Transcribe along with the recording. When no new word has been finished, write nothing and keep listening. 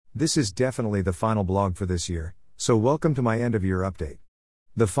This is definitely the final blog for this year, so welcome to my end of year update.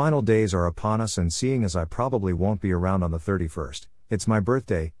 The final days are upon us, and seeing as I probably won't be around on the 31st, it's my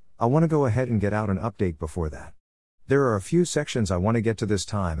birthday, I want to go ahead and get out an update before that. There are a few sections I want to get to this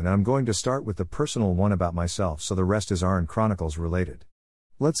time, and I'm going to start with the personal one about myself, so the rest is Arn Chronicles related.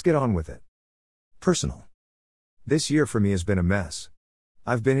 Let's get on with it. Personal. This year for me has been a mess.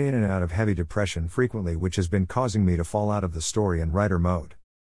 I've been in and out of heavy depression frequently, which has been causing me to fall out of the story and writer mode.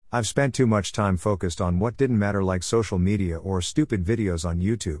 I've spent too much time focused on what didn't matter, like social media or stupid videos on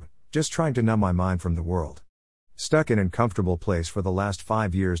YouTube, just trying to numb my mind from the world. Stuck in an uncomfortable place for the last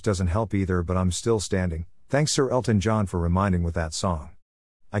 5 years doesn't help either, but I'm still standing. Thanks Sir Elton John for reminding with that song.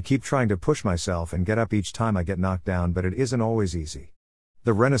 I keep trying to push myself and get up each time I get knocked down, but it isn't always easy.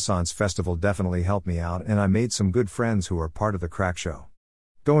 The Renaissance Festival definitely helped me out, and I made some good friends who are part of the crack show.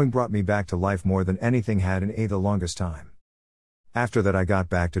 Going brought me back to life more than anything had in the longest time. After that I got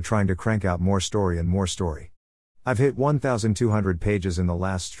back to trying to crank out more story and more story. I've hit 1,200 pages in the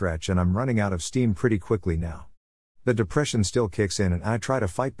last stretch, and I'm running out of steam pretty quickly now. The depression still kicks in, and I try to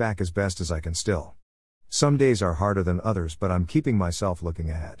fight back as best as I can still. Some days are harder than others, but I'm keeping myself looking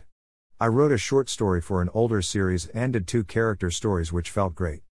ahead. I wrote a short story for an older series and did 2 character stories, which felt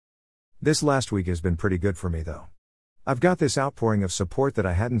great. This last week has been pretty good for me though. I've got this outpouring of support that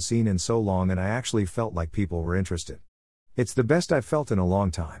I hadn't seen in so long, and I actually felt like people were interested. It's the best I've felt in a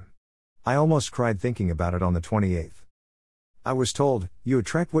long time. I almost cried thinking about it on the 28th. I was told, you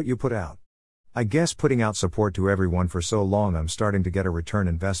attract what you put out. I guess putting out support to everyone for so long, I'm starting to get a return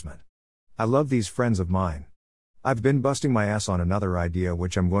investment. I love these friends of mine. I've been busting my ass on another idea,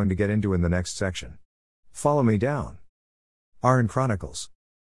 which I'm going to get into in the next section. Follow me down. Arn Chronicles.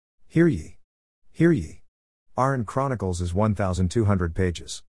 Hear ye. Hear ye. Arn Chronicles is 1,200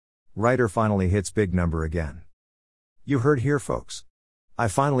 pages. Writer finally hits big number again. You heard here, folks. I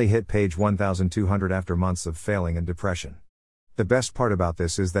finally hit page 1,200 after months of failing and depression. The best part about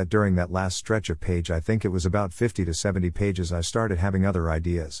this is that during that last stretch of page, I think it was about 50 to 70 pages, I started having other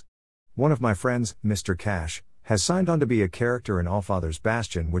ideas. One of my friends, Mr. Cash, has signed on to be a character in Allfather's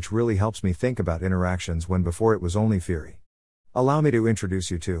Bastion, which really helps me think about interactions when before it was only Fury. Allow me to introduce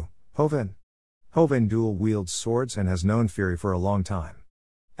you to Hoven. Hoven dual wields swords and has known Fury for a long time.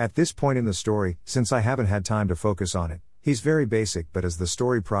 At this point in the story, since I haven't had time to focus on it, he's very basic, but as the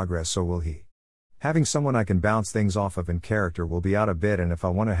story progresses so will he. Having someone I can bounce things off of in character will be out a bit, and if I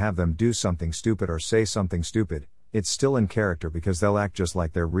want to have them do something stupid or say something stupid, it's still in character because they'll act just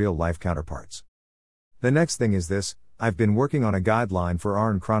like their real life counterparts. The next thing is this: I've been working on a guideline for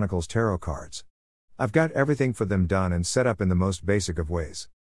Arn Chronicles tarot cards. I've got everything for them done and set up in the most basic of ways.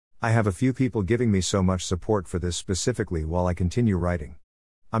 I have a few people giving me so much support for this specifically while I continue writing.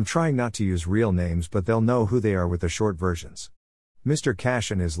 I'm trying not to use real names, but they'll know who they are with the short versions. Mr.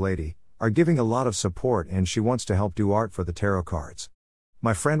 Cash and his lady are giving a lot of support, and she wants to help do art for the tarot cards.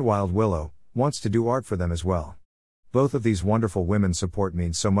 My friend Wild Willow wants to do art for them as well. Both of these wonderful women's support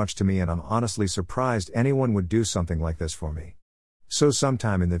means so much to me, and I'm honestly surprised anyone would do something like this for me. So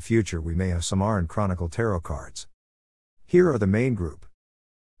sometime in the future we may have some Arn Chronicle tarot cards. Here are the main group.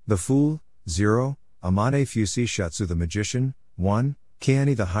 The Fool, 0, Amane Fusi Shutsu the Magician, 1,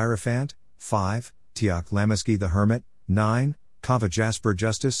 Keani the Hierophant, 5, Tiak Lamaski the Hermit, 9, Kava Jasper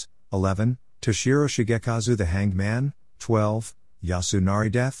Justice, 11, Toshiro Shigekazu the Hanged Man, 12,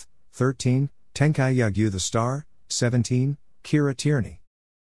 Yasunari Death, 13, Tenkai Yagyu the Star, 17, Kira Tierney.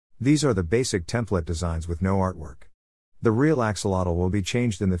 These are the basic template designs with no artwork. The real axolotl will be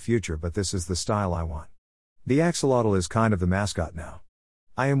changed in the future, but this is the style I want. The axolotl is kind of the mascot now.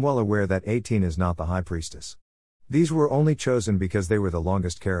 I am well aware that 18 is not the High Priestess. These were only chosen because they were the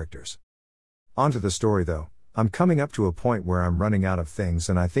longest characters. On to the story though. I'm coming up to a point where I'm running out of things,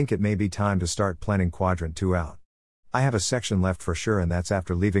 and I think it may be time to start planning Quadrant 2 out. I have a section left for sure, and that's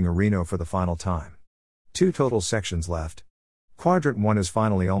after leaving Areno for the final time. 2 total sections left. Quadrant 1 is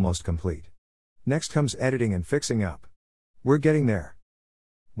finally almost complete. Next comes editing and fixing up. We're getting there.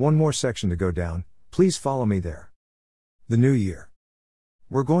 One more section to go down, please follow me there. The New Year.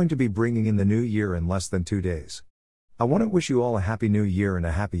 We're going to be bringing in the new year in less than 2 days. I want to wish you all a happy new year and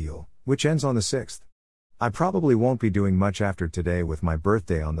a happy Yule, which ends on the 6th. I probably won't be doing much after today, with my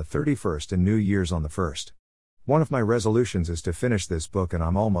birthday on the 31st and New Year's on the 1st. One of my resolutions is to finish this book, and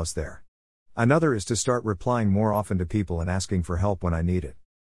I'm almost there. Another is to start replying more often to people and asking for help when I need it.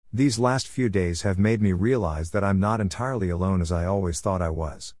 These last few days have made me realize that I'm not entirely alone as I always thought I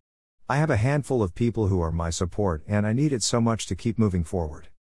was. I have a handful of people who are my support, and I need it so much to keep moving forward.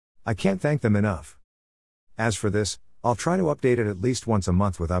 I can't thank them enough. As for this, I'll try to update it at least once a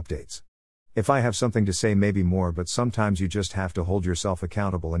month with updates. If I have something to say, maybe more, but sometimes you just have to hold yourself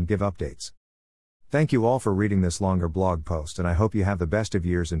accountable and give updates. Thank you all for reading this longer blog post, and I hope you have the best of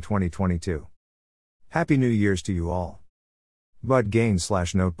years in 2022. Happy New Year's to you all. Bud Gaines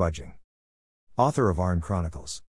 / Note Budging. Author of Arn Chronicles.